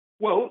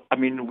Well, I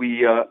mean,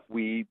 we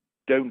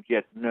don't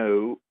yet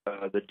know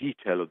the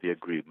detail of the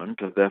agreement,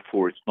 and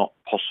therefore it's not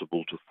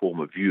possible to form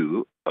a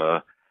view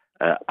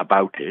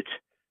about it.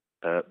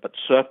 But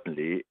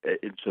certainly,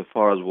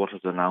 insofar as what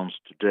is announced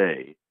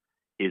today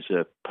is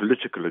a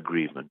political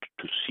agreement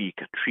to seek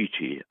a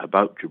treaty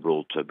about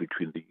Gibraltar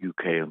between the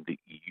UK and the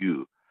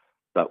EU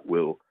that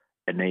will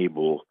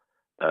enable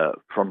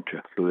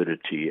frontier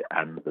fluidity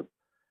and the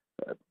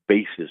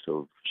basis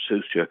of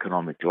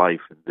socioeconomic life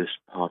in this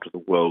part of the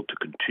world to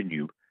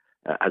continue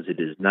as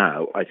it is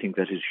now, I think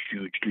that is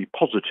hugely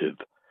positive.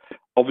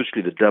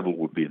 Obviously, the devil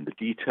would be in the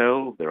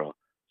detail. There are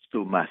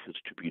still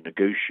matters to be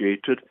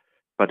negotiated,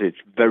 but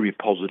it's very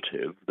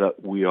positive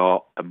that we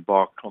are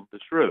embarked on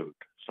this road,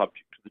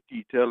 subject to the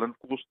detail. And of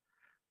course,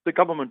 the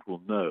government will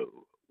know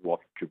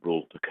what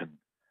Gibraltar can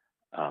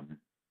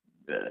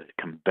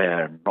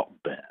bear and not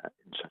bear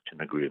in such an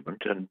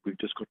agreement, and we've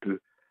just got to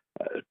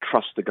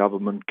trust the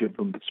government, give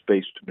them the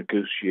space to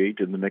negotiate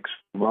in the next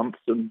months,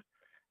 and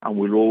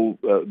we'll all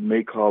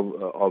make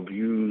our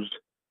views,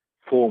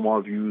 form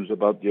our views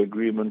about the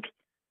agreement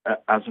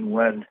as and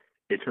when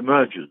it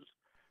emerges.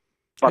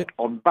 But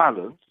on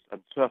balance,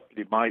 and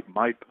certainly my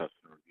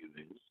personal view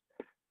is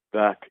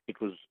that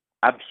it was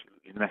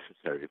absolutely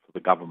necessary for the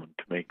government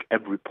to make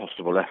every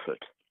possible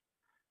effort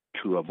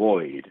to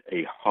avoid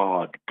a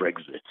hard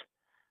Brexit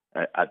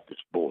at this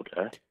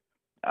border.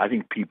 I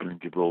think people in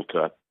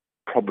Gibraltar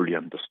probably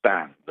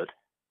understand that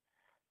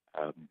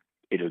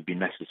it would be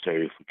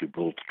necessary for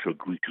Gibraltar to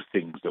agree to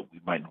things that we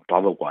might not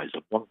otherwise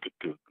have wanted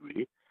to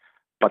agree,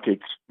 but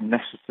it's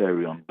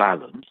necessary on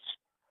balance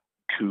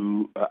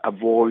to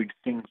avoid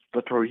things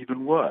that are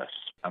even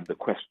worse. And the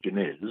question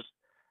is,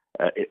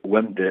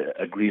 when the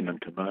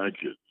agreement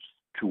emerges,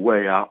 to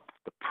weigh up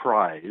the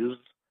prize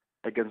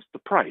against the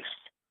price.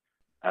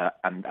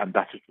 And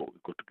that is what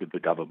we've got to give the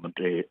government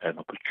an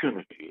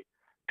opportunity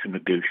to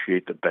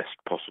negotiate the best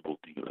possible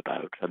deal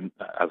about. And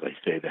as I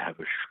say, they have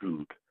a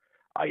shrewd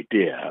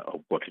idea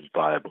of what is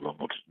viable and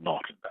what is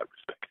not in that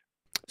respect.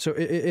 So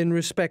in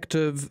respect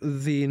of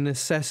the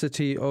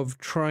necessity of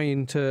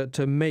trying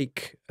to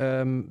make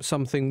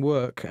something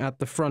work at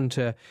the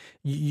frontier,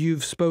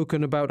 you've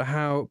spoken about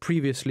how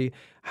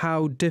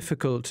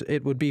difficult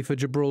it would be for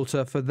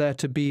Gibraltar for there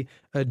to be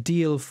a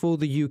deal for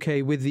the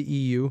UK with the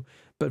EU,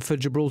 but for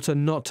Gibraltar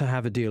not to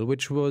have a deal,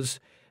 which was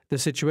the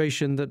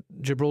situation that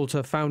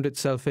Gibraltar found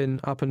itself in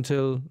up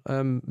until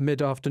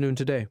mid-afternoon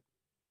today.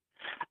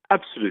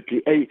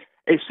 Absolutely. A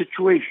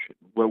situation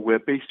where we're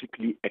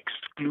basically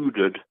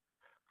excluded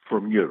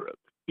from Europe,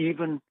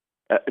 even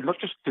not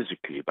just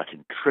physically, but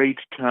in trade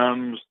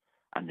terms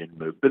and in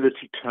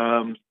mobility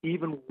terms,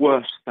 even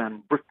worse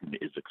than Britain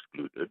is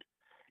excluded,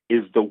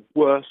 is the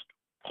worst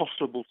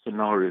possible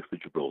scenario for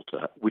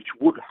Gibraltar, which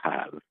would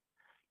have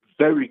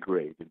very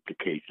grave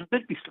implications.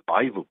 They'd be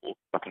survivable,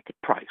 but at a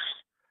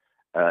price.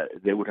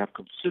 They would have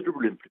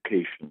considerable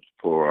implications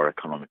for our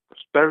economic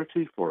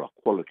prosperity, for our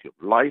quality of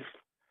life,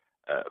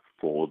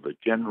 for the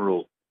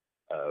general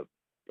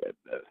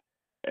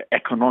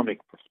economic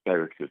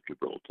prosperity of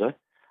Gibraltar.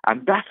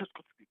 And that has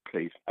got to be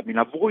placed,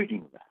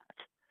 avoiding that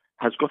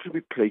has got to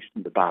be placed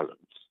in the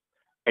balance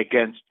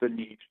against the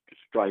need to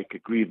strike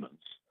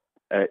agreements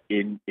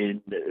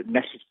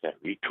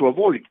necessary to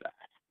avoid that.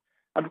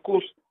 And of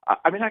course,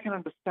 I can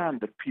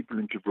understand that people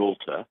in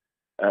Gibraltar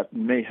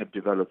may have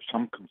developed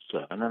some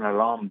concern, and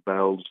alarm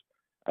bells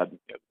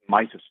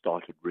might have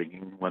started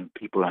ringing when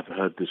people have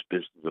heard this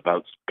business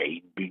about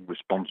Spain being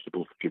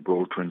responsible for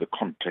Gibraltar in the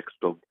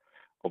context of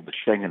the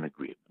Schengen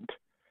Agreement.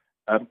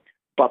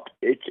 But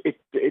it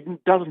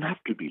doesn't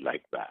have to be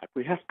like that.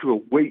 We have to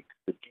await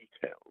the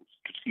details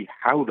to see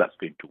how that's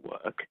going to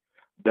work.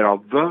 There are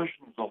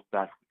versions of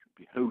that which would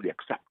be wholly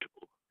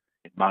acceptable,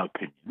 in my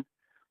opinion.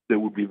 There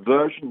would be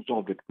versions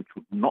of it which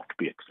would not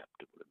be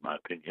acceptable, in my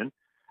opinion.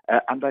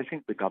 And I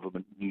think the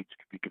government needs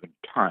to be given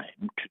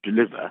time to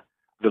deliver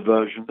the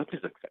version that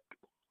is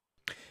acceptable.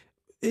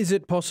 Is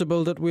it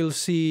possible that we'll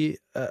see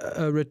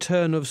a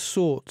return of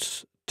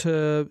sorts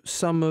to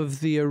some of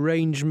the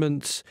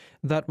arrangements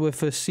that were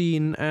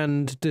foreseen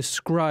and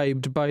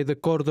described by the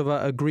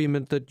Cordova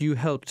Agreement that you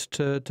helped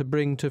to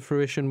bring to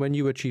fruition when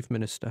you were Chief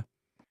Minister?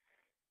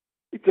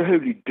 It's a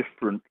wholly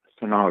different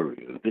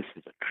scenario. This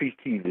is a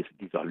treaty.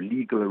 These are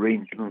legal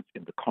arrangements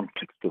in the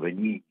context of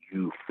an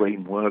EU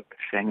framework,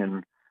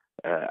 Schengen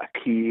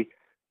acquis.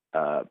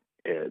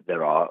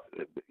 There are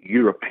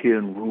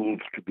European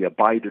rules to be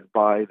abided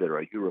by. There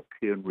are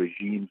European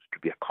regimes to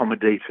be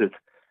accommodated.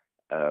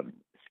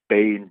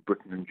 Spain,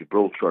 Britain, and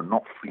Gibraltar are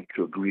not free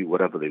to agree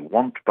whatever they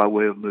want by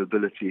way of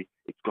mobility.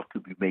 It's got to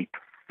be made to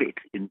fit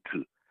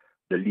into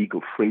the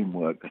legal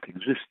framework that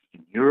exists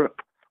in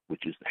Europe,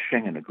 which is the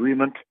Schengen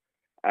Agreement.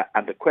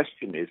 And the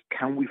question is,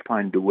 can we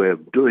find a way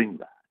of doing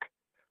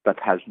that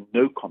has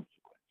no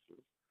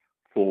consequences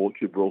for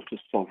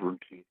Gibraltar's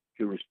sovereignty,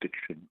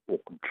 jurisdiction, or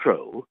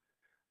control,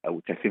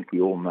 which I think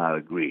we all now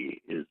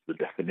agree is the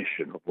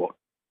definition of what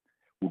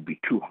would be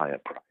too high a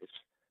price.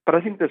 But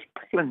I think there's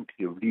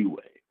plenty of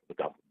leeway for the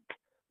government,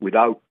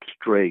 without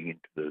straying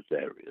into those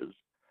areas,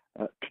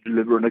 to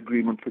deliver an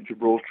agreement for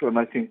Gibraltar, and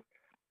I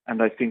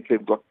think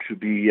they've got to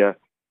be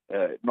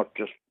not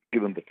just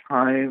given the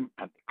time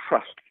and the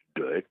trust to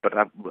do it, but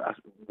I've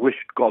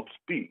wished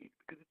Godspeed,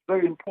 because it's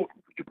very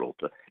important for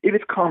Gibraltar. If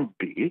it can't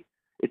be,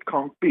 it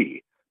can't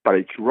be, but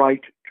it's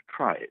right to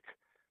try it.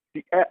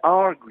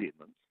 Our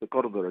agreements, the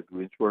Cordoba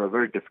agreements, were a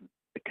very different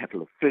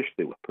kettle of fish.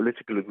 They were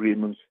political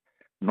agreements,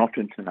 not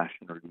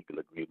international legal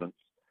agreements,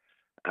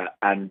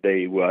 and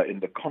they were in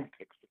the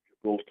context of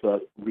Gibraltar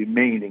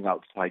remaining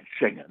outside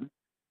Schengen,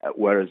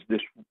 whereas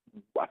this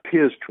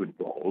appears to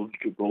involve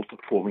Gibraltar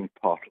forming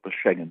part of the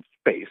Schengen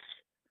space,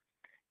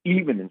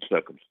 even in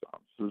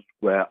circumstances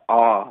where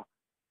our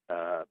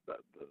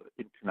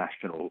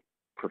international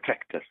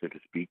protector, so to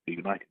speak, the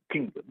United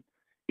Kingdom,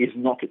 is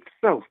not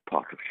itself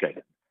part of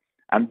Schengen.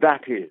 And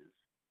that is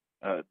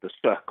the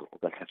circle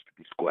that has to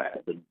be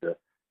squared.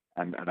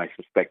 And I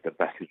suspect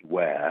that is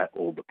where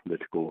all the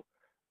political,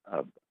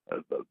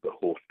 the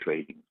horse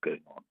trading is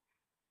going on.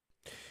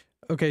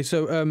 Okay,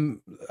 so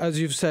as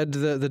you've said,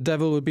 the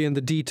devil would be in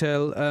the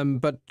detail,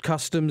 but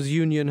customs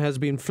union has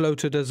been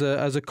floated as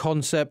a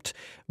concept.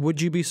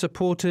 Would you be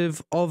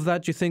supportive of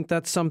that? Do you think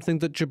that's something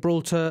that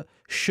Gibraltar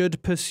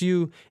should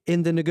pursue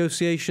in the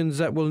negotiations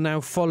that will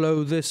now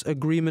follow this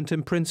agreement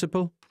in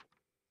principle?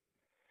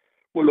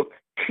 Well, look,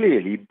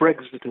 clearly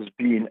Brexit has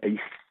been a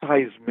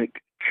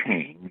seismic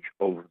change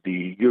of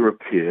the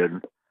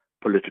European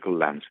political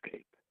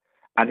landscape,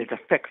 and it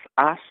affects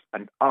us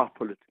and our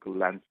political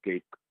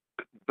landscape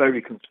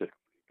very considerably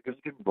because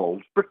it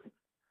involves Britain.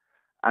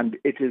 And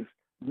it is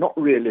not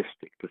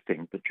realistic to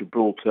think that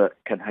Gibraltar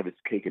can have its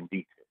cake and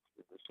eat it,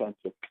 in the sense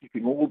of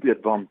keeping all the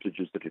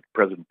advantages that it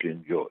presently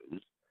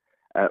enjoys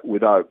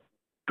without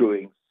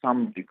doing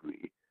some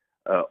degree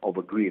of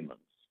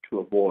agreements to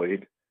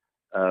avoid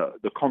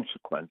the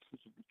consequences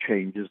of the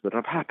changes that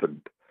have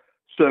happened.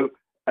 So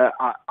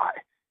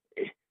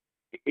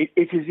it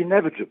is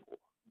inevitable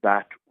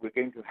that we're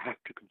going to have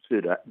to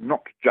consider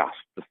not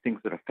just the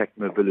things that affect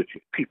mobility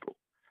of people,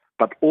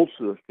 but also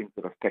the things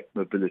that affect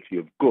mobility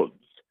of goods.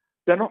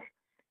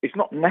 It's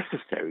not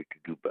necessary to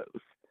do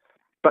both.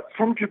 But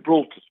from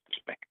Gibraltar's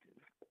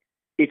perspective,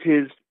 it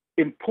is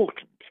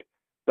important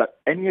that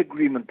any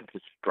agreement that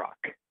is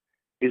struck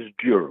is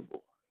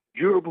durable.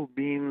 Durable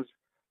means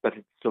that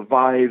it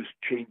survives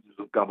changes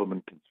of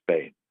government in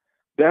Spain.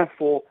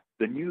 Therefore,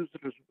 the news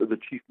that the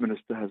Chief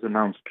Minister has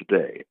announced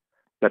today,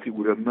 that it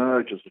would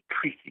emerge as a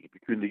treaty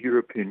between the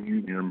European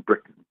Union and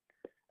Britain,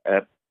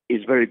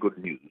 is very good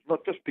news,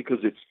 not just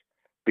because it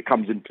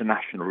becomes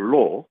international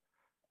law,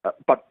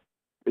 but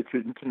it's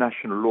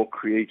international law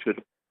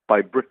created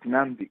by Britain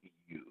and the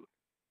EU,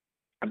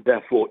 and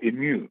therefore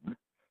immune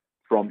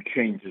from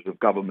changes of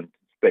government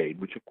in Spain,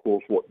 which of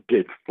course what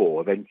did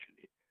for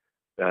eventually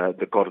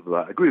the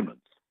Cordoba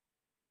agreements.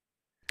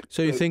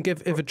 So you think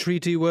if a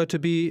treaty were to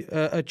be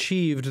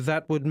achieved,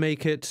 that would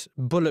make it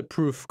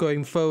bulletproof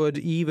going forward,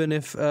 even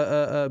if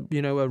a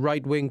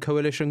right-wing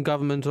coalition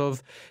government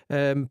of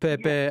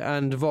PP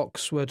and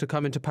Vox were to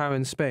come into power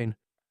in Spain?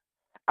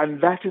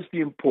 And that is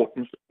the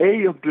importance,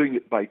 A, of doing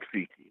it by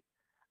treaty,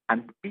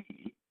 and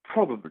B,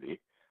 probably,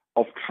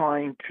 of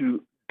trying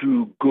to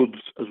do goods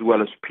as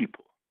well as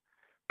people.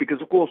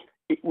 Because, of course,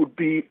 it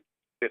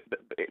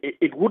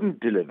wouldn't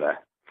deliver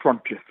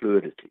frontier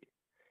fluidity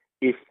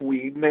if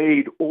we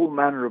made all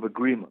manner of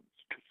agreements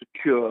to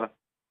secure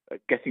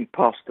getting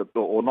past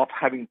or not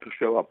having to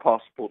show our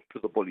passport to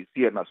the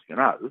Policía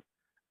Nacional,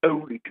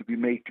 only to be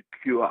made to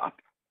queue up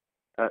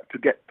to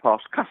get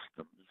past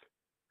customs,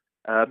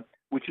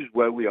 which is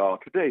where we are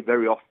today.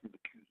 Very often the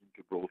queues in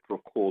Gibraltar are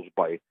caused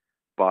by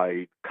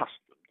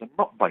customs and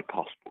not by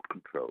passport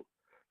control.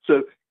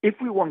 So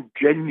if we want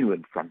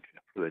genuine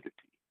frontier fluidity,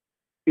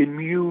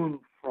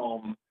 immune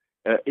from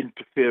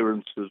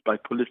interferences by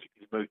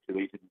politically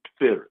motivated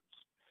interference,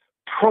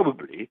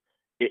 probably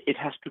it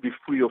has to be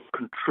free of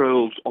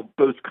controls of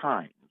both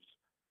kinds,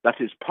 that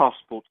is,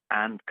 passport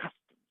and customs.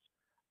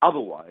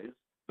 Otherwise,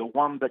 the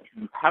one that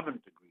you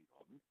haven't agreed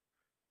on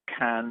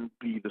can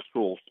be the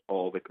source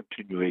of a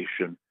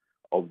continuation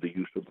of the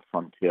use of the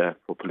frontier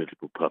for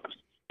political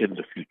purposes in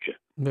the future.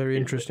 Very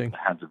interesting. In the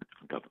hands of a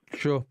different government.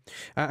 Sure.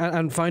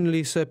 And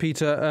finally, Sir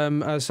Peter,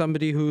 as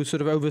somebody who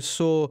sort of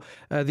oversaw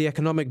the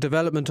economic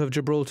development of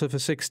Gibraltar for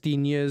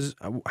 16 years,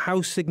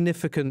 how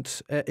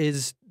significant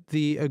is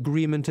the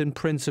agreement in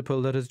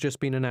principle that has just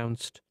been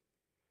announced?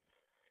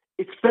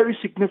 It's very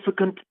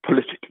significant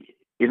politically.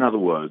 In other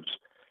words,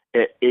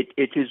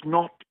 it is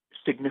not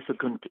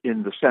significant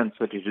in the sense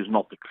that it is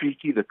not the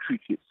treaty. The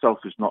treaty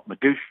itself is not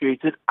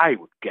negotiated. I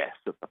would guess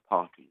that the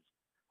parties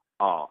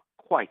are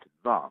quite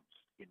advanced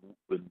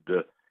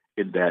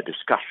in their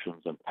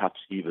discussions and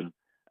perhaps even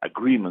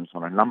agreements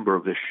on a number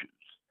of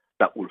issues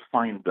that will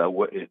find their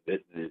way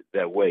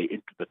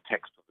into the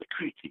text of the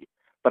treaty.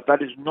 But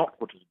that is not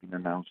what has been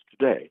announced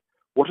today.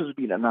 What has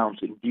been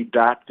announced, indeed,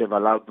 that they've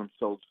allowed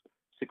themselves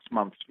 6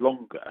 months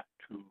longer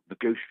to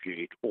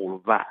negotiate all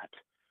of that.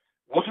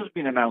 What has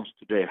been announced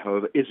today,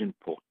 however, is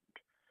important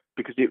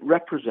because it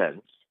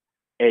represents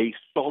a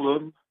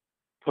solemn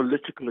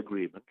political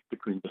agreement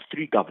between the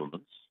three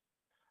governments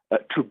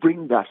to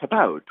bring that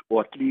about,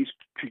 or at least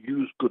to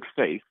use good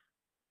faith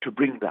to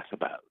bring that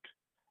about.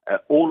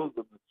 All of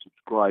them have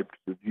subscribed to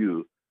the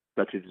view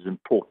that it is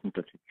important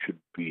that it should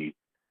be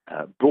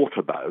brought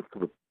about for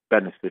the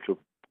benefit of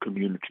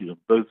communities on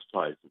both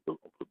sides of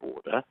the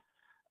border.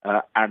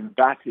 And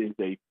that is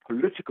a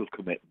political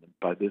commitment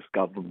by this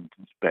government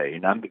in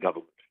Spain and the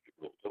government of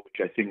Gibraltar,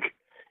 which I think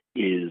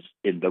is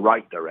in the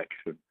right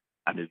direction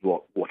and is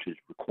what is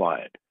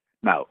required.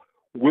 Now,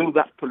 will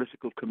that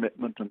political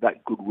commitment and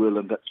that goodwill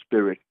and that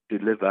spirit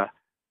deliver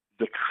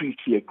the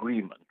treaty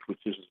agreement,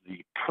 which is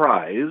the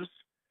prize?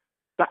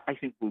 That, I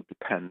think, will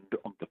depend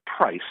on the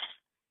price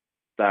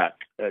that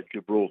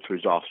Gibraltar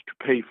is asked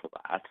to pay for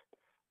that.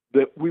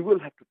 That we will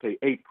have to pay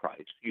a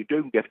price. You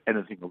don't get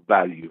anything of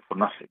value for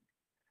nothing.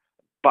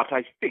 But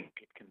I think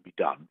it can be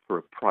done for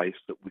a price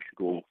that we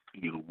should all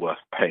feel worth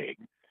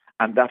paying.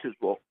 And that is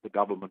what the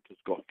government has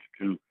got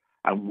to do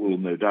and will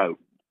no doubt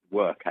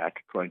work at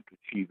trying to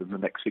achieve in the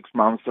next 6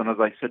 months. And as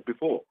I said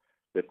before,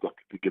 they've got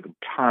to be given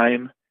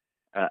time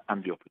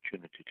and the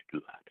opportunity to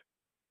do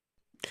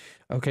that.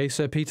 Okay,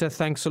 Sir Peter,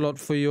 thanks a lot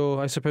for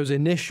your, I suppose,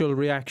 initial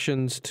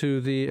reactions to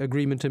the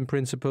agreement in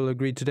principle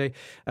agreed today.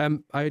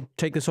 I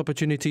take this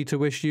opportunity to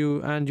wish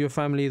you and your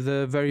family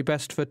the very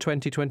best for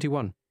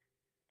 2021.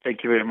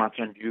 Thank you very much,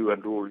 and you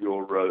and all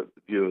your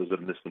viewers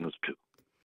and listeners too.